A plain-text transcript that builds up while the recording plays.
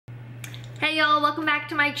Hey y'all, welcome back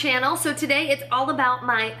to my channel. So today it's all about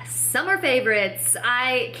my summer favorites.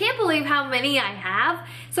 I can't believe how many I have,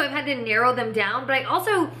 so I've had to narrow them down, but I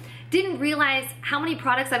also didn't realize how many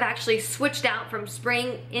products I've actually switched out from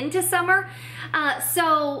spring into summer.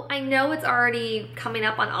 So I know it's already coming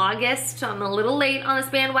up on August, so I'm a little late on this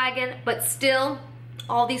bandwagon, but still,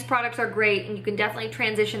 all these products are great and you can definitely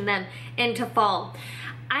transition them into fall.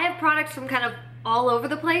 I have products from kind of all over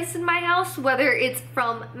the place in my house, whether it's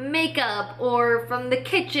from makeup or from the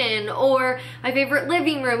kitchen or my favorite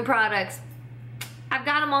living room products. I've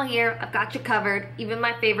got them all here. I've got you covered. Even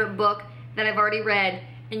my favorite book that I've already read,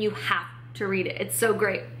 and you have to read it. It's so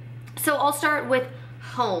great. So I'll start with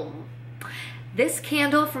home. This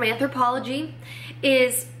candle from Anthropology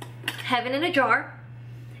is Heaven in a Jar.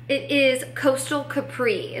 It is Coastal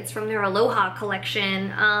Capri. It's from their Aloha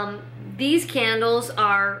collection. These candles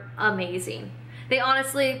are amazing. They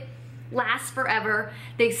honestly last forever.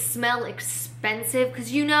 They smell expensive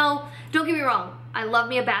because, you know, don't get me wrong, I love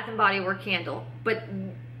me a Bath and Body Works candle, but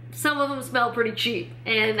some of them smell pretty cheap,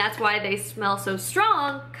 and that's why they smell so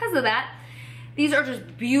strong because of that. These are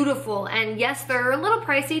just beautiful, and yes, they're a little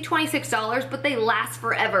pricey, $26, but they last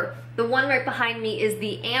forever. The one right behind me is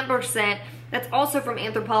the Amber scent. That's also from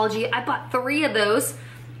Anthropology. I bought 3 of those.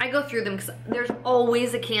 I go through them because there's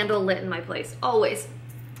always a candle lit in my place, always.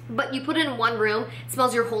 But you put it in one room, it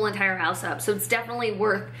smells your whole entire house up, so it's definitely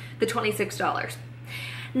worth the $26.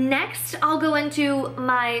 Next, I'll go into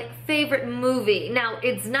my favorite movie. Now,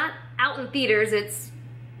 it's not out in theaters, it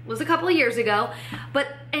was a couple of years ago, but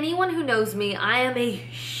anyone who knows me, I am a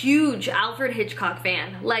huge Alfred Hitchcock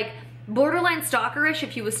fan. Like, borderline stalkerish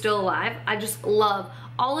if he was still alive. I just love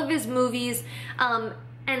all of his movies.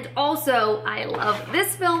 And also, I love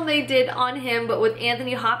this film they did on him, but with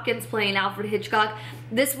Anthony Hopkins playing Alfred Hitchcock.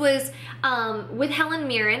 This was with Helen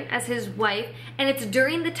Mirren as his wife, and it's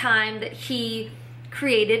during the time that he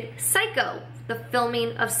created Psycho, the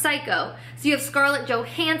filming of Psycho. So you have Scarlett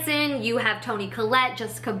Johansson, you have Toni Collette,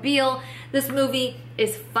 Jessica Biel. This movie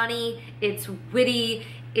is funny, it's witty,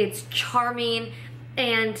 it's charming,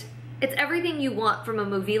 and it's everything you want from a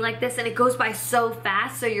movie like this, and it goes by so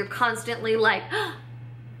fast, so you're constantly like,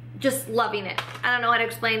 just loving it. I don't know how to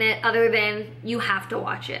explain it other than you have to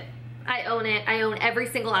watch it. I own it. I own every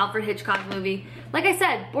single Alfred Hitchcock movie. Like I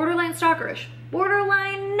said, borderline stalkerish.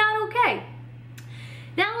 Borderline not okay.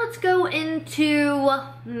 Now let's go into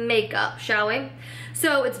makeup, shall we?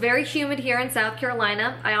 So it's very humid here in South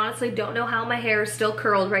Carolina. I honestly don't know how my hair is still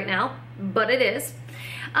curled right now, but it is.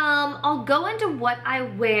 I'll go into what I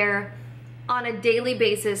wear on a daily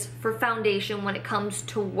basis for foundation when it comes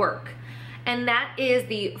to work. And that is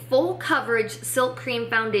the Full Coverage Silk Cream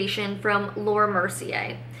Foundation from Laura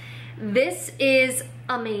Mercier. This is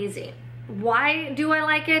amazing. Why do I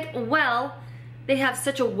like it? Well, they have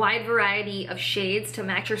such a wide variety of shades to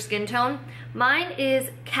match your skin tone. Mine is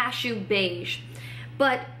Cashew Beige,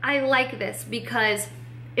 but I like this because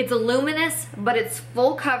it's luminous, but it's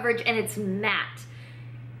full coverage and it's matte.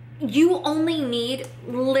 You only need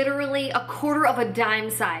literally a quarter of a dime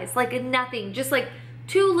size, like nothing, just like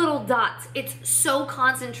 2 little dots. It's so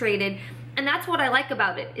concentrated, and that's what I like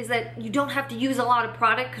about it, is that you don't have to use a lot of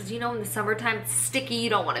product because, you know, in the summertime it's sticky, you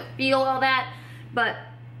don't want to feel all that. But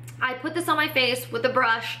I put this on my face with a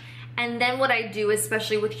brush, and then what I do,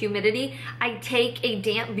 especially with humidity, I take a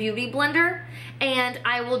damp beauty blender and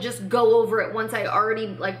I will just go over it. Once I already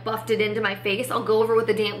like buffed it into my face, I'll go over with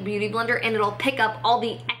a damp beauty blender and it'll pick up all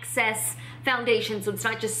the excess foundation, so it's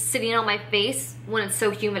not just sitting on my face when it's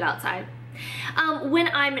so humid outside. When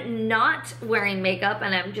I'm not wearing makeup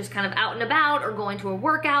and I'm just kind of out and about or going to a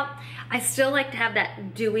workout, I still like to have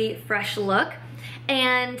that dewy, fresh look.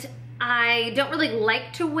 And I don't really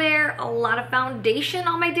like to wear a lot of foundation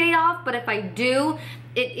on my day off, but if I do,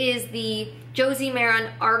 it is the Josie Maran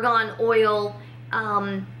Argon Oil,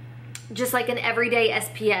 just like an everyday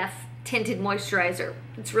SPF tinted moisturizer.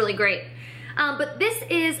 It's really great. But this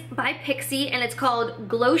is by Pixi and it's called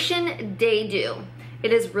Glotion DayDew.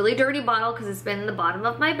 It is really dirty bottle because it's been in the bottom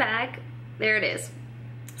of my bag. There it is.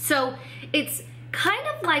 So it's kind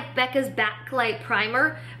of like Becca's Backlight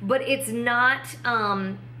Primer, but it's not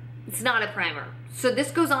a primer. So this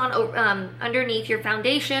goes on underneath your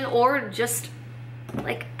foundation, or just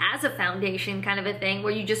like as a foundation kind of a thing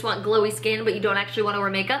where you just want glowy skin but you don't actually want to wear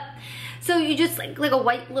makeup. So you just like a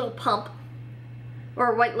white little pump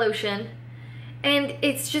or a white lotion, and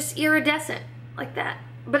it's just iridescent like that.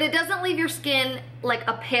 But it doesn't leave your skin like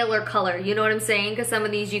a paler color, you know what I'm saying? Because some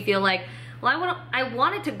of these you feel like, well, I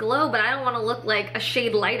want it to glow, but I don't want to look like a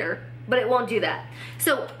shade lighter. But it won't do that.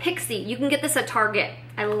 So Pixi, you can get this at Target.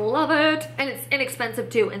 I love it, and it's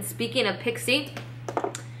inexpensive too. And speaking of Pixi,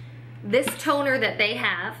 this toner that they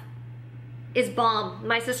have is bomb.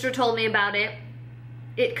 My sister told me about it.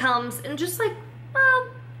 It comes in just like, well,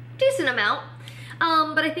 decent amount.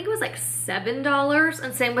 But I think it was like $7,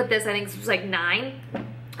 and same with this, I think it was like $9.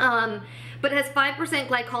 But it has 5%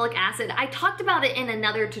 glycolic acid. I talked about it in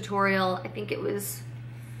another tutorial. I think it was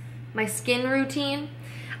my skin routine.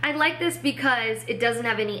 I like this because it doesn't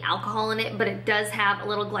have any alcohol in it, but it does have a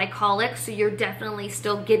little glycolic, so you're definitely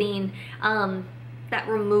still getting that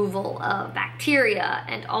removal of bacteria,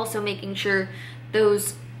 and also making sure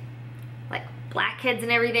those like blackheads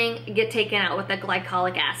and everything get taken out with the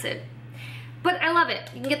glycolic acid. But I love it.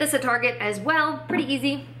 You can get this at Target as well, pretty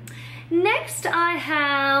easy. Next I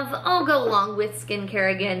have, I'll go along with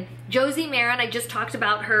skincare again, Josie Maran. I just talked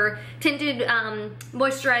about her tinted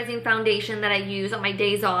moisturizing foundation that I use on my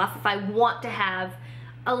days off if I want to have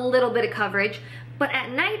a little bit of coverage. But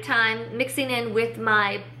at nighttime, mixing in with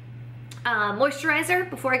my moisturizer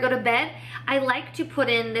before I go to bed, I like to put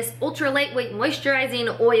in this ultra lightweight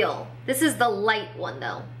moisturizing oil. This is the light one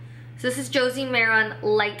though. So this is Josie Maran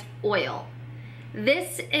Light Oil.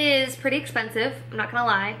 This is pretty expensive, I'm not gonna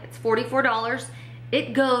lie. It's $44.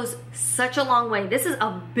 It goes such a long way. This is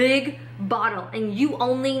a big bottle, and you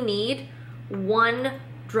only need 1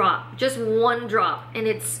 drop, just 1 drop. And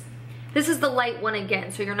this is the light one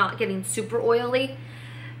again, so you're not getting super oily.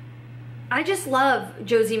 I just love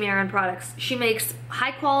Josie Maran products. She makes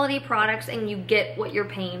high quality products, and you get what you're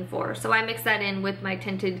paying for. So I mix that in with my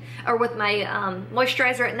tinted, or with my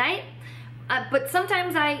moisturizer at night. But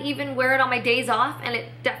sometimes I even wear it on my days off, and it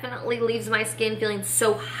definitely leaves my skin feeling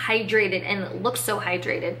so hydrated, and it looks so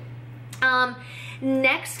hydrated.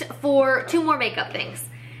 Next, for 2 more makeup things.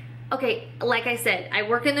 Okay, like I said, I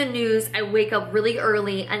work in the news. I wake up really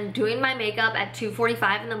early. I'm doing my makeup at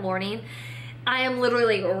 2:45 in the morning. I am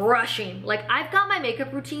literally rushing. Like, I've got my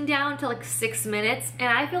makeup routine down to like 6 minutes, and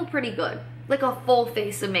I feel pretty good. Like a full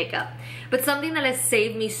face of makeup. But something that has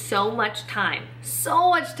saved me so much time,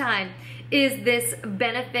 is this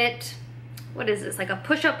Benefit, what is this, like a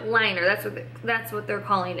push-up liner. That's what they're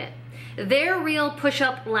calling it. Their Real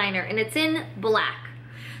Push-Up Liner, and it's in black.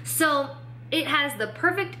 So it has the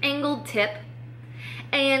perfect angled tip,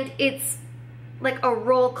 and it's like a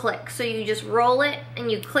roll click. So you just roll it and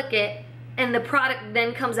you click it, and the product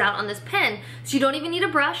then comes out on this pen. So you don't even need a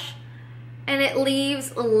brush, and it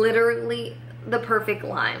leaves literally the perfect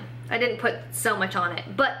line. I didn't put so much on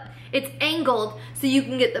it, but it's angled so you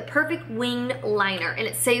can get the perfect winged liner, and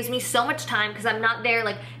it saves me so much time because I'm not there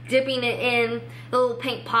like dipping it in the little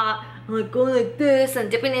paint pot. I'm like going like this and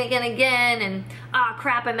dipping it again, and ah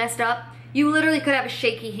crap, I messed up. You literally could have a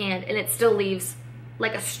shaky hand and it still leaves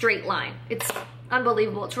like a straight line. It's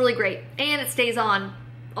unbelievable. It's really great, and it stays on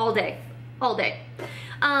all day, all day.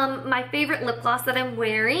 My favorite lip gloss that I'm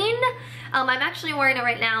wearing, I'm actually wearing it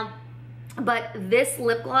right now, but this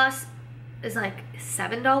lip gloss is like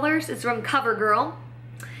 $7. It's from CoverGirl,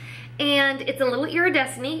 and it's a little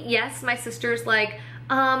iridescent. Yes, my sister's like,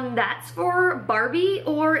 that's for Barbie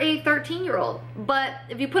or a 13-year-old. But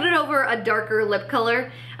if you put it over a darker lip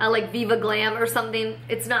color, like Viva Glam or something,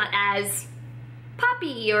 it's not as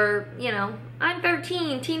poppy, or, you know, I'm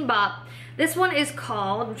 13, teen bop. This one is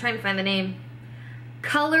called, I'm trying to find the name,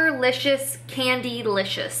 Colorlicious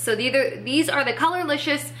Candylicious. So these are the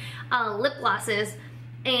Colorlicious lip glosses,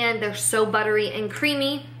 and they're so buttery and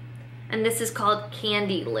creamy, and this is called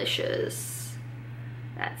Candylicious.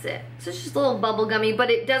 That's it. So it's just a little bubble gummy,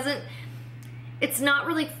 but it's not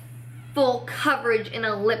really full coverage in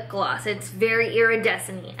a lip gloss. It's very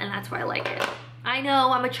iridescent-y, and that's why I like it. I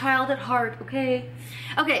know, I'm a child at heart, okay?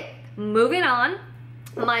 Okay, moving on.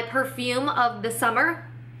 My perfume of the summer.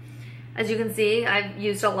 As you can see, I've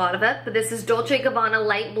used a lot of it, but this is Dolce & Gabanna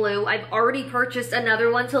Light Blue. I've already purchased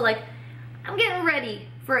another one, so like, I'm getting ready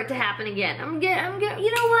for it to happen again. I'm getting,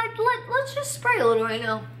 you know what? Let's just spray a little right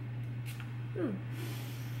now.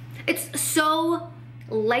 It's so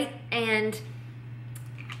light and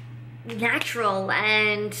natural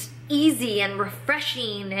and easy and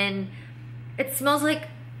refreshing, and it smells like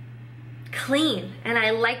clean, and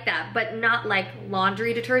I like that, but not like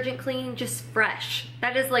laundry detergent clean, just fresh.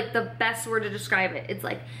 That is like the best word to describe it. It's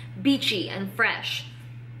like beachy and fresh.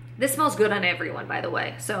 This smells good on everyone, by the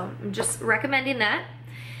way, so I'm just recommending that.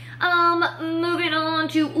 Moving on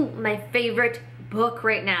to my favorite book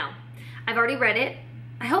right now. I've already read it.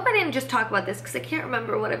 I hope I didn't just talk about this because I can't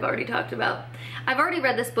remember what I've already talked about. I've already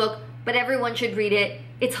read this book, but everyone should read it.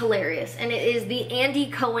 It's hilarious, and it is the Andy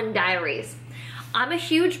Cohen Diaries. I'm a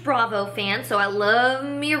huge Bravo fan, so I love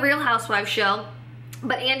me a Real Housewives show,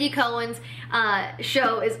 but Andy Cohen's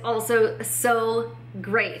show is also so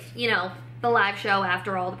great. You know, the live show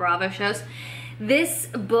after all the Bravo shows. This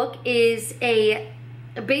book is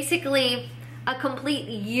basically a complete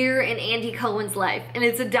year in Andy Cohen's life, and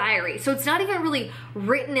it's a diary. So it's not even really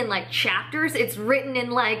written in like chapters, it's written in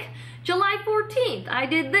like, July 14th, I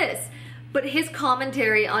did this. But his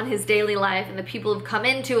commentary on his daily life and the people who've come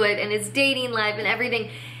into it and his dating life and everything,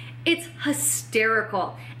 it's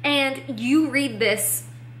hysterical. And you read this,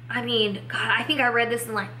 I mean, God, I think I read this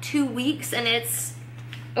in like 2 weeks, and it's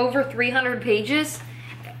over 300 pages.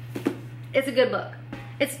 It's a good book.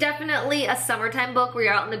 It's definitely a summertime book where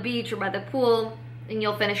you're out on the beach or by the pool and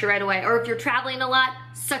you'll finish it right away. Or if you're traveling a lot,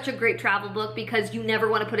 such a great travel book because you never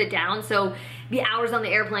want to put it down, so the hours on the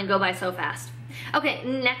airplane go by so fast. Okay,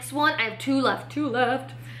 next one, I have two left.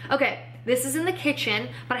 Okay, this is in the kitchen,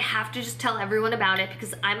 but I have to just tell everyone about it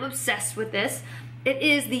because I'm obsessed with this. It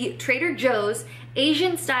is the Trader Joe's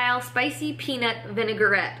Asian style spicy peanut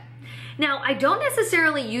vinaigrette. Now, I don't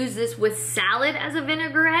necessarily use this with salad as a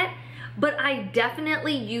vinaigrette, but I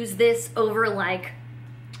definitely use this over like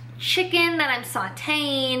chicken that I'm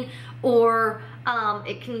sauteing, or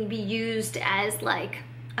it can be used as like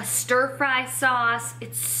a stir-fry sauce.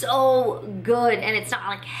 It's so good, and it's not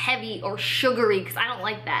like heavy or sugary because I don't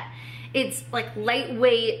like that. It's like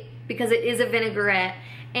lightweight because it is a vinaigrette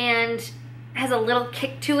and has a little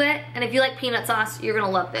kick to it, and if you like peanut sauce, you're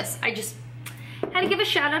gonna love this. I just had to give a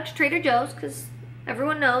shout out to Trader Joe's because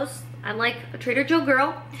everyone knows I'm like a Trader Joe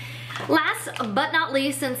girl. Last but not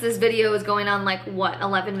least, since this video is going on like, what,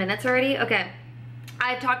 11 minutes already? Okay,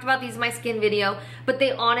 I've talked about these in my skin video, but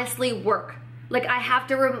they honestly work. Like, I have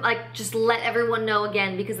to just let everyone know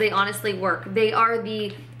again because they honestly work. They are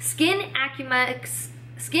the Skin Acumax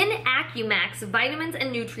Vitamins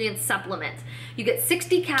and Nutrients Supplement. You get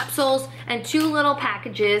 60 capsules and 2 little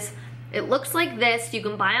packages. It looks like this. You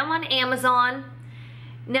can buy them on Amazon.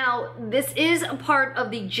 Now, this is a part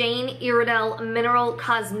of the Jane Iredell Mineral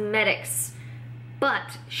Cosmetics,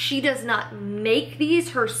 but she does not make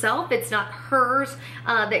these herself. It's not hers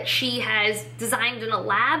that she has designed in a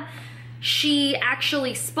lab. She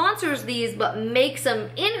actually sponsors these, but makes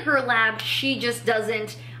them in her lab. She just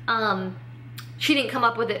doesn't, she didn't come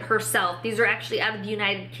up with it herself. These are actually out of the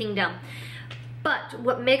United Kingdom. But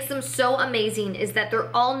what makes them so amazing is that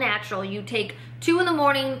they're all natural. You take 2 in the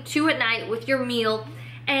morning, 2 at night with your meal,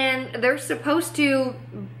 and they're supposed to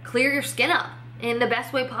clear your skin up in the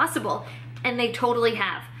best way possible, and they totally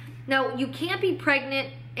have. Now, you can't be pregnant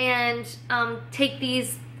and take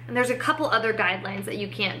these, and there's a couple other guidelines that you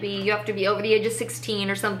can't be. You have to be over the age of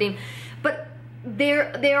 16 or something, but they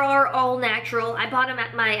are all natural. I bought them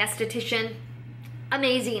at my esthetician.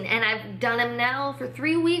 Amazing, and I've done them now for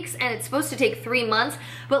 3 weeks, and it's supposed to take 3 months,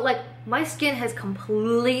 but like, my skin has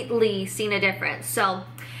completely seen a difference. So,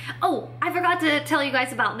 oh, I forgot to tell you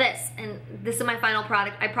guys about this, and this is my final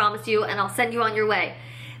product, I promise you, and I'll send you on your way.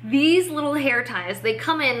 These little hair ties, they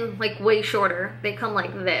come in like way shorter. They come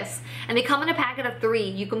like this, and they come in a packet of 3.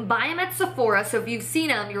 You can buy them at Sephora, so if you've seen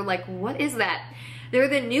them, you're like, what is that? They're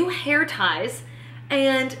the new hair ties,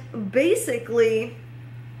 and basically,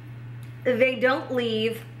 they don't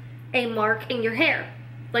leave a mark in your hair.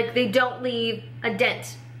 Like, they don't leave a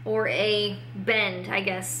dent or a bend, I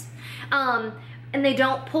guess. And they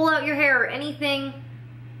don't pull out your hair or anything.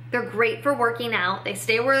 They're great for working out. They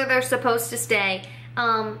stay where they're supposed to stay.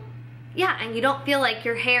 Yeah, and you don't feel like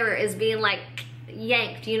your hair is being like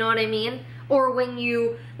yanked, you know what I mean? Or when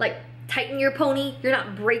you like tighten your pony, you're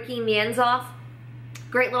not breaking the ends off.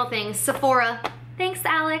 Great little things. Sephora. Thanks,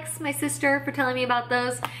 Alex, my sister, for telling me about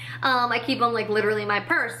those. I keep them like literally in my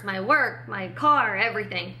purse, my work, my car,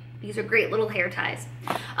 everything. These are great little hair ties.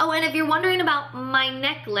 Oh, and if you're wondering about my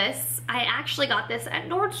necklace, I actually got this at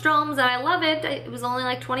Nordstrom's and I love it. It was only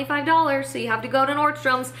like $25, so you have to go to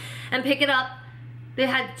Nordstrom's and pick it up. They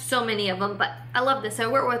had so many of them, but I love this. I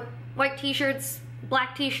wear it with white t-shirts,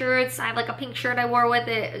 black t-shirts. I have like a pink shirt I wore with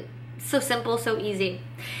it. So simple, so easy.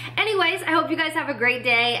 Anyways, I hope you guys have a great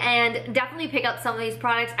day, and definitely pick up some of these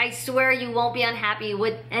products. I swear you won't be unhappy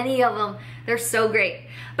with any of them. They're so great.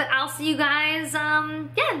 But I'll see you guys,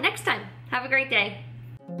 yeah, next time. Have a great day.